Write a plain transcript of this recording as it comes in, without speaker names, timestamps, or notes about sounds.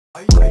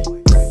So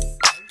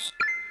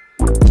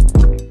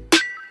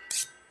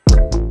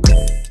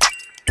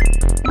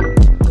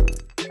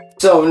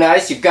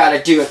nice, you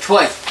gotta do it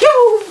twice.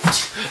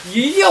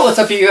 Yo, what's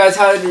up you guys?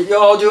 How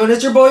y'all doing?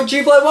 It's your boy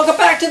GFly. Welcome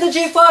back to the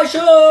GFly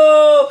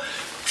show.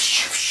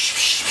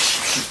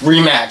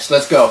 Rematch,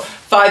 let's go.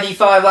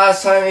 5v5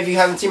 last time. If you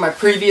haven't seen my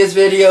previous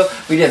video,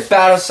 we did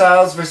Battle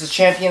Styles versus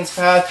Champions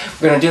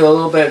Path. We're gonna do a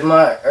little bit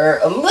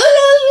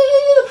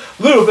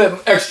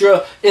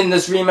extra in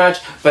this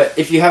rematch, but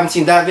if you haven't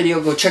seen that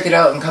video, go check it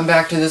out and come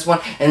back to this one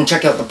and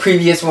check out the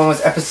previous one.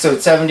 Was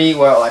episode 70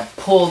 where I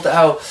pulled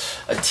out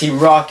a Team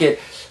Rocket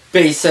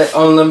base set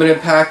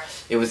unlimited pack.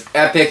 It was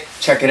epic.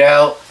 Check it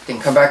out, then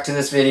come back to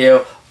this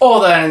video,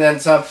 all that and then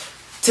some.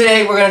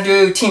 Today we're gonna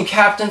do Team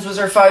Captains was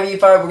our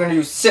 5v5. We're gonna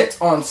do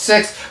 6 on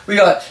 6. We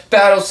got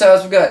Battle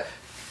Styles, we got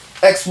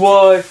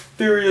XY,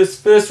 Furious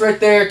Fist right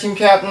there, Team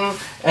Captain,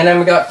 and then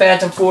we got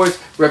Phantom Force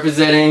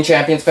representing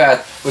Champions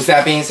Path. With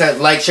that being said,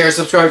 like, share,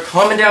 subscribe,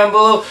 comment down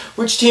below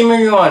which team are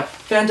you on,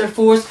 Phantom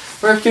Force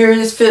or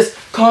Furious Fist.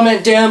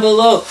 Comment down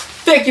below.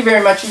 Thank you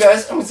very much, you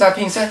guys. And with that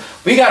being said,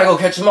 we gotta go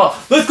catch them all.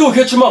 Let's go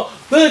catch them all.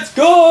 Let's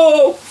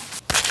go!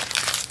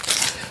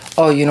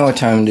 Oh, you know what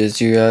time it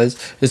is, you guys.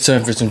 It's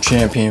time for some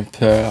Champion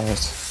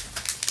Paths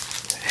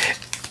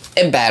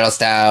and Battle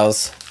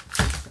Styles.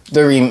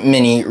 The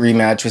mini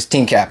rematch was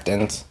Team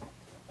Captains.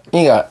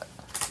 You got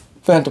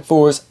Phantom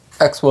Force,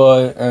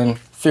 XY, and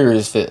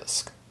Furious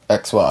Fist,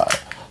 XY.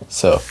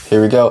 So,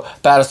 here we go.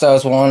 Battle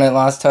Styles won it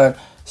last time,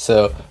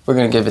 so we're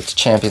gonna give it to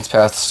Champions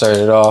Path to start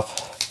it off.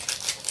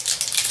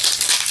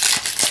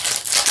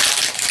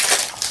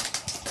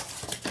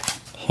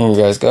 Here you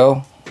guys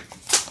go.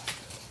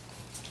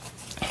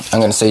 I'm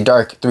gonna say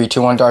dark. 3,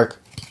 2, 1,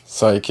 dark.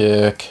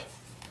 Psychic.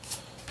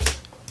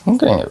 I'm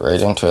gonna get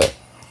right into it.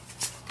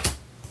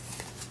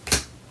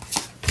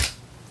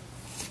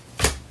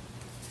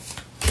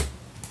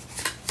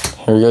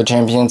 Here we go,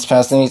 Champions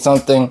Path need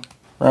something.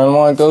 Round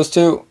 1 goes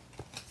to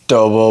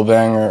double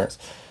bangers.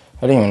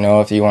 I don't even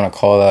know if you want to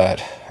call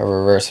that a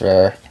reverse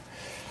rare.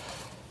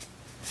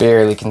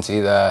 Barely can see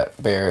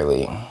that.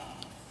 Barely. I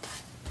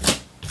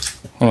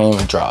didn't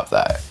even drop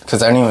that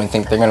because I don't even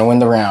think they're gonna win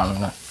the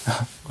round.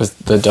 Was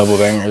the double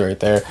banger right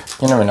there.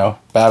 You never know.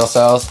 Battle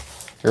Styles,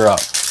 you're up.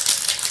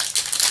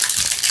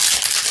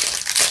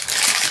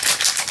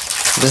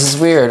 This is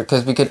weird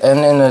because we could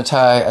end in a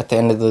tie at the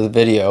end of the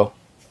video.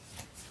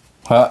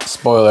 Huh,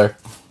 spoiler.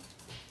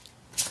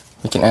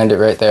 We can end it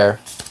right there.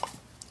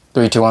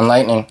 3, 2, 1,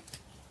 lightning.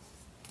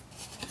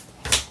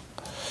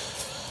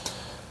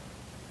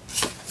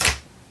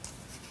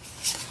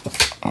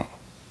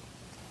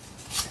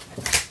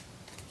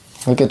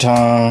 Look at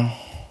Tom.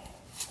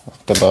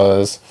 The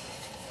buzz.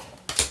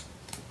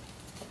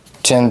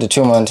 Tim to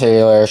Tuma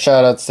Taylor.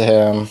 Shoutouts to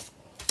him.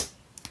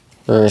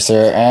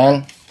 Verser.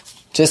 And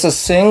just a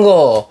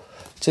single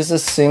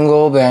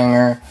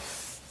banger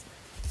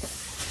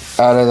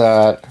out of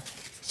that.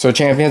 So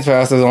Champions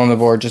Path is on the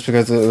board just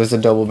because it was a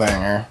double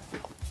banger.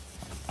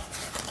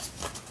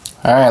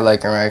 Alright,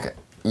 like and Rick.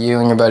 You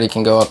and your buddy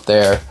can go up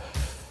there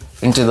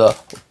into the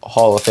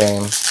Hall of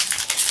Fame.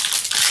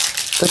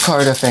 The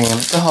Card of Fame,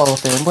 the Hall of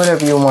Fame,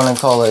 whatever you want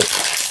to call it,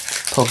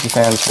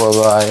 Pokefans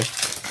worldwide.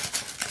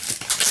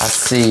 I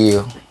see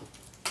you.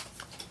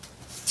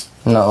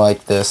 Not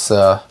like this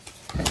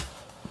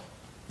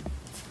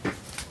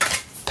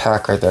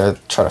pack right there,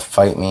 try to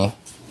fight me.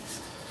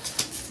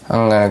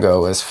 I'm gonna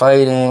go with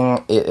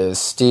fighting. It is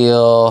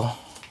Steel,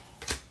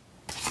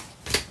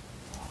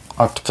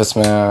 Octopus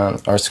Man,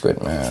 or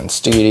Squid Man,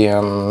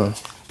 Stadium,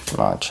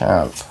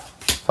 Machamp,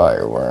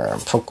 Fireworm,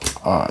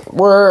 Pokemon,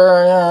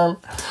 Worm.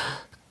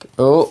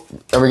 Oh,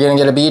 are we gonna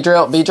get a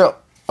B-drill? B-drill.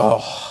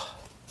 Oh.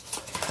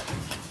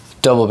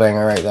 Double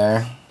banger right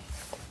there.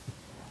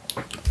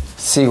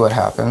 See what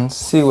happens.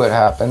 See what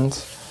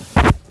happens.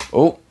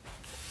 Oh.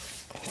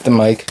 Hit the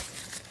mic.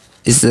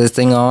 Is this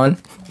thing on?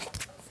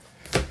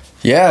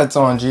 Yeah, it's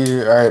on.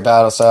 G. Alright,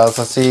 Battle Styles.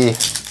 Let's see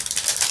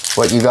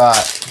what you got.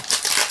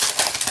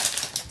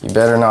 You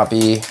better not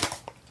be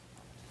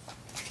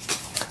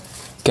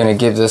gonna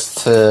give this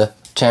to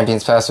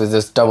Champions Path with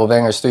this double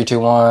bangers. 3, 2,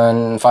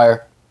 1,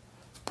 fire.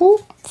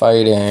 Boop.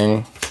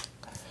 Fighting.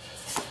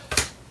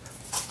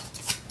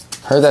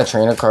 Heard that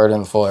trainer card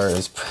in full art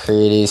is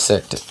pretty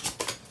sick.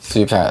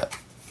 Super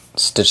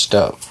stitched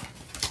up.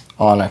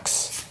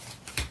 Onyx.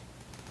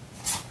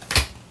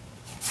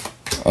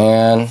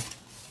 And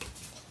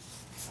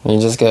you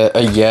just get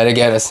yet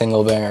again a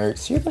single banger.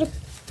 So you're gonna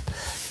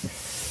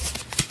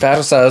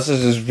Battle Styles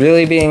is just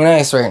really being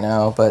nice right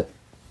now, but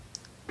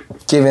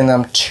giving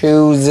them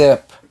 2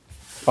 zip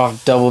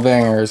off double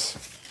bangers.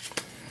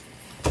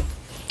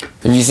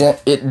 If you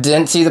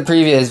didn't see the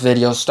previous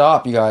video,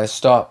 stop, you guys,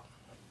 stop.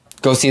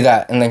 Go see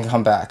that and then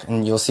come back,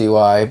 and you'll see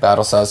why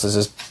Battle Styles is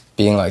just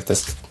being like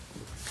this.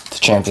 The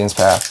Champions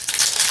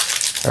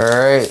Path.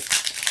 Alright.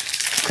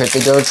 Crit to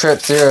go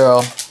trip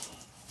 0.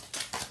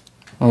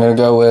 I'm gonna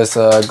go with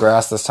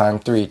grass this time.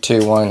 3,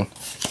 2, 1.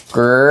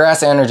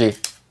 Grass energy.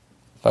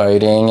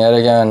 Fighting yet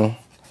again.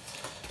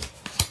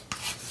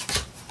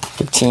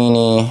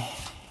 Victini.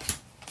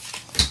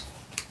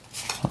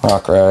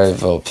 Rock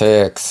Rival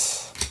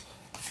picks.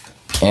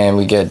 And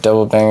we get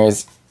double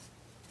bangers.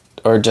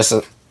 Or just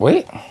a...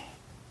 Wait.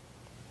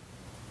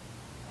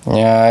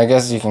 Yeah, I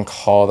guess you can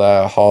call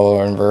that hollow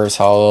or inverse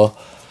hollow.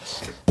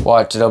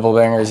 Watch double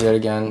bangers yet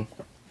again.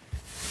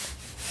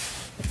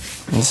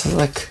 This is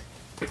like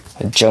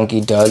a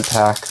junky dud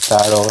pack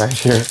battle right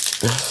here.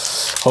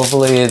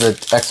 Hopefully the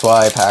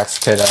XY packs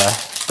could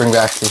bring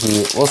back the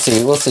heat. We'll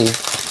see, we'll see.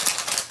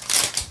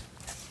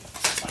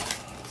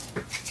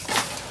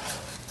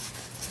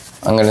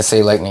 I'm gonna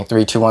say lightning.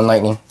 3, 2, 1,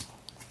 lightning.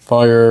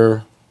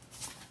 Fire.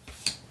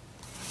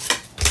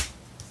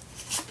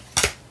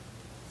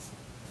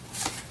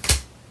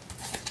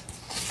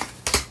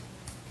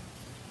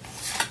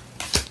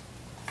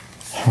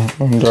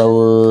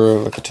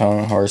 Drawer,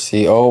 Lickitung,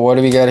 Horsey. Oh, what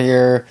do we got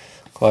here?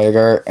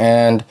 Gligar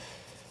and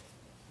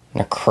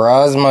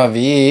Necrozma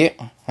V.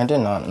 I did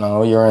not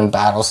know you're in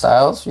Battle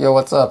Styles. Yo,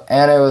 what's up?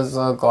 And it was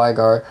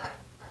Gligar.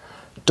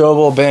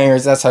 Double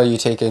bangers. That's how you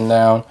take it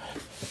down.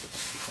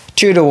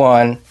 2 to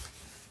 1.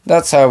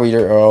 That's how we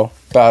do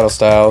Battle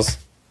Styles.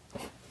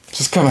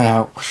 Just coming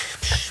out.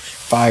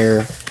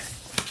 Fire.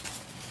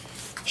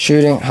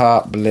 Shooting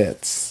Hot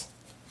Blitz.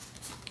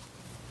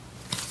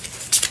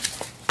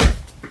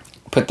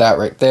 Put that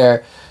right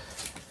there.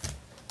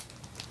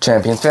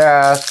 Champions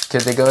Path.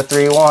 Could they go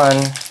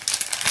 3-1?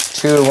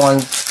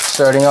 2-1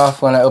 starting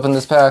off when I open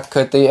this pack.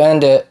 Could they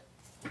end it?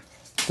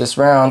 This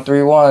round,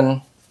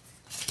 3-1.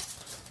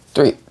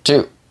 3,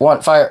 2,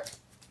 1, fire.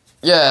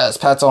 Yes,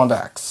 pats on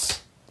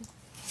backs.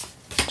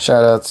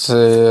 Shout out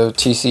to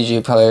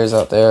TCG players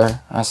out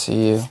there. I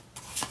see you.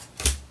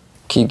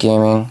 Keep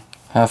gaming.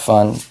 Have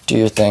fun. Do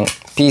your thing.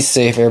 Be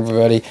safe,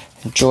 everybody.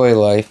 Enjoy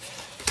life.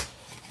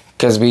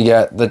 Because we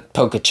got the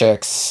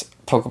Pokéchecks,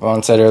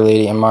 Pokemon Center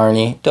Lady, and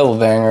Marnie. Double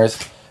bangers.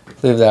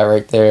 Leave that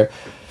right there.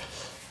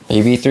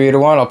 Maybe 3 to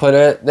 1. I'll put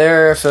it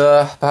there if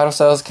Battle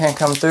Styles can't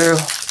come through.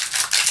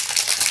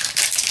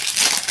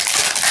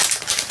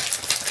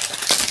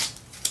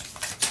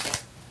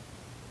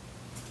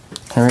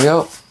 Here we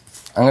go.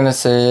 I'm going to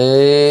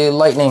say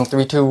lightning.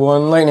 3, 2,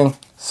 1, lightning.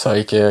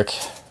 Psychic.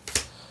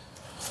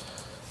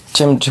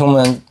 Tim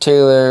Tillman,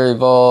 Taylor,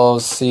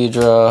 Evolves,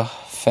 Seadra,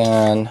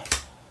 Fan.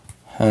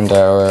 And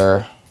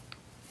our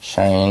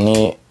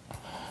shiny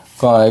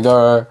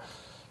Gligar,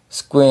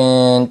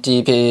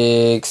 Squinty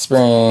Pig,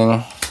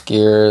 Spring,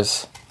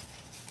 Gears.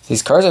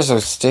 These cards are so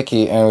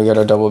sticky, and we got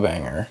a double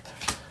banger.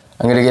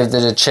 I'm gonna give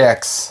it a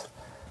checks,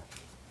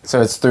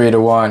 so it's 3 to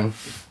 1.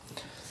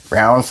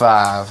 Round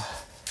 5.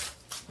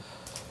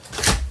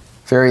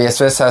 Furious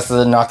Fist has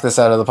to knock this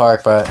out of the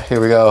park, but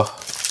here we go.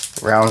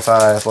 Round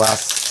 5,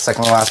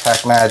 second last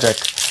pack magic.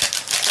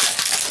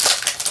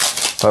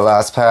 But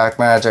last pack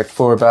magic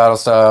for Battle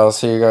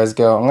Styles. Here you guys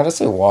go. I'm gonna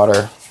say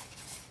water.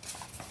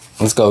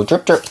 Let's go.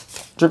 Drip, drip,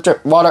 drip,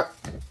 drip, water.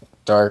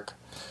 Dark.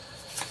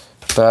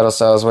 Battle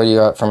Styles, what do you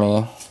got for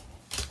me?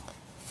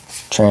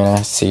 Trainer,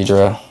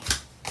 Seadra,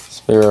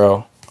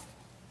 Spearow,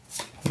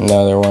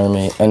 another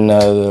Wormy,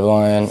 another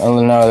Lion,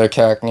 another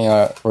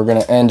Cacnea. We're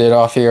gonna end it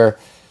off here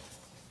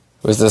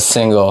with this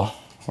single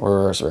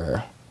reverse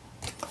rare.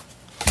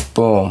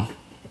 Boom.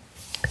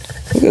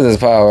 Look at this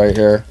pile right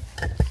here.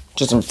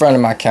 Just in front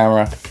of my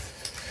camera.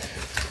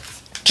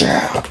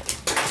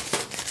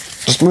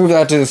 Just move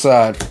that to the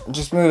side.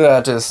 Just move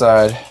that to the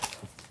side.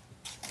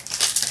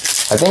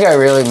 I think I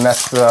really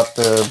messed up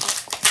the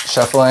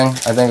shuffling.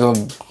 I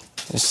think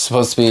it's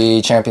supposed to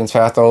be Champion's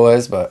Path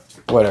always, but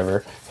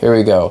whatever. Here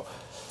we go.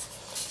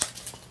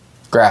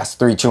 Grass.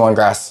 3, 2, 1,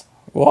 grass.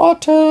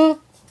 Water.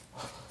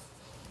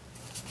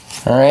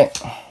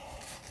 Alright.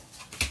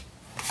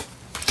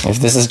 If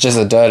this is just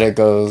a dud, it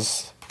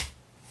goes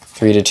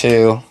 3 to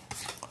 2.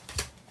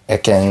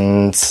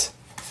 Ekans.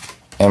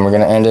 And we're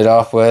going to end it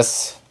off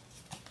with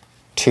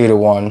 2 to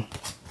 1.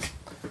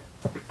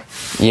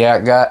 Yeah,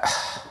 got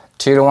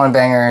 2 to 1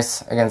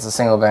 bangers against a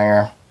single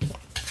banger.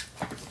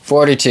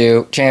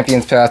 42.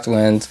 Champion's Path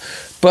wins.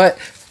 But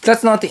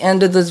that's not the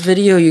end of this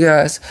video, you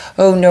guys.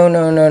 Oh, no,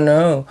 no, no,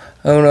 no.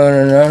 Oh, no,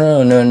 no,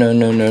 no, no, no, no,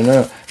 no, no,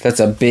 no. That's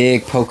a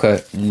big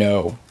polka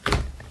no.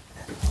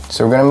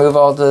 So we're going to move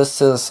all this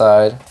to the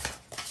side.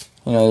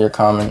 You know, your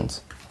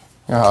commons,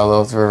 your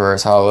hollows,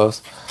 reverse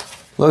hollows.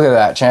 Look at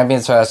that.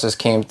 Champion's Path just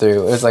came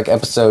through. It was like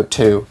episode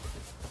 2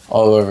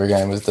 all over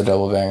again with the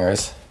double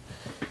bangers.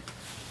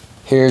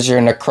 Here's your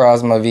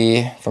Necrozma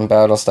V from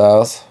Battle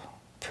Styles.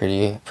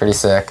 Pretty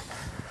sick.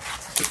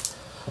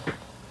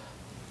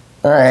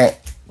 Alright.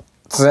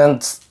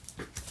 Since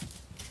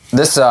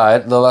this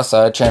side, the left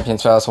side,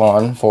 Champion's Path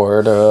won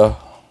 4 to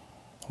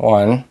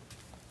 1.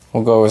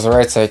 We'll go with the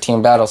right side,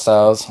 Team Battle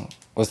Styles,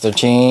 with the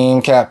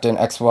Team Captain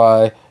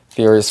XY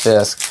Furious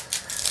Fist.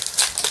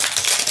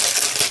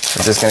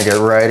 We're just gonna get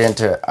right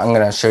into it. I'm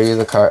gonna show you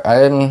the card.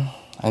 I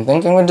think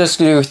I'm gonna just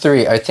do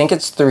 3. I think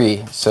it's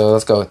 3. So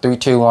let's go. 3,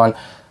 2, 1.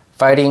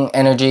 Fighting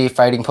energy,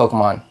 fighting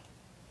Pokemon.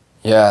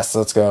 Yes,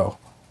 let's go.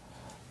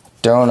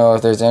 Don't know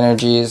if there's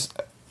energies.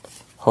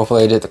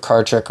 Hopefully I did the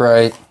card trick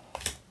right.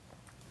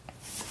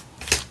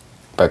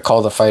 But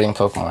call the fighting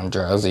Pokemon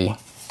Drowsy.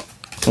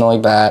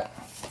 Noibat.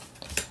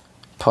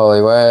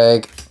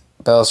 Poliwag,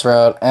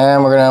 Bellsprout,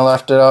 and we're gonna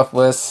left it off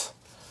with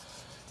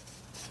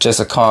just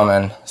a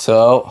common.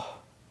 So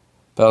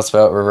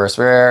Bellsprout reverse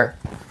rare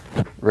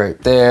right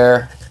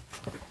there.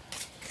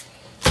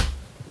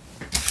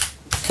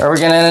 Are we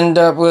gonna end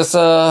up with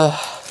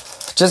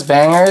just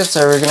bangers,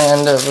 or are we gonna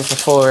end up with a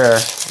full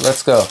rare?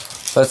 Let's go.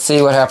 Let's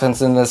see what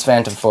happens in this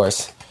Phantom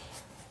Force.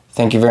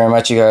 Thank you very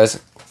much, you guys.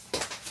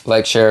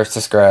 Like, share,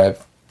 subscribe.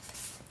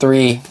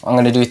 3. I'm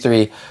gonna do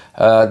 3.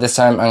 This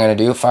time I'm gonna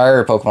do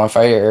fire Pokemon,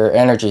 fire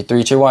energy.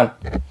 3, 2, 1.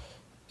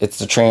 It's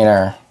the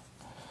trainer.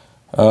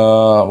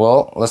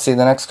 Well, let's see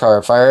the next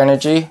card. Fire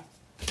energy.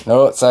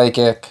 No, it's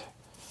psychic.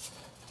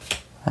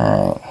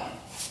 Alright.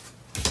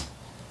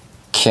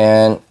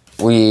 Can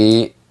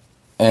we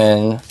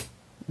end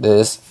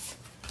this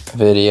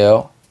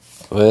video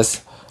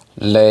with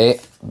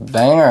late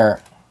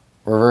banger?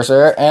 Reverse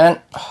rare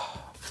and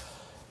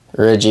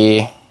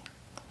Reggie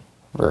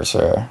reverse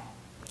rare.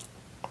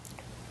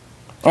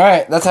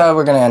 Alright, that's how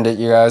we're gonna end it,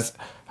 you guys.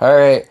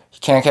 Alright, you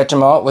can't catch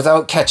them all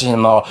without catching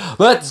them all.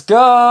 Let's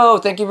go!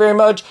 Thank you very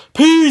much.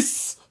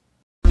 Peace!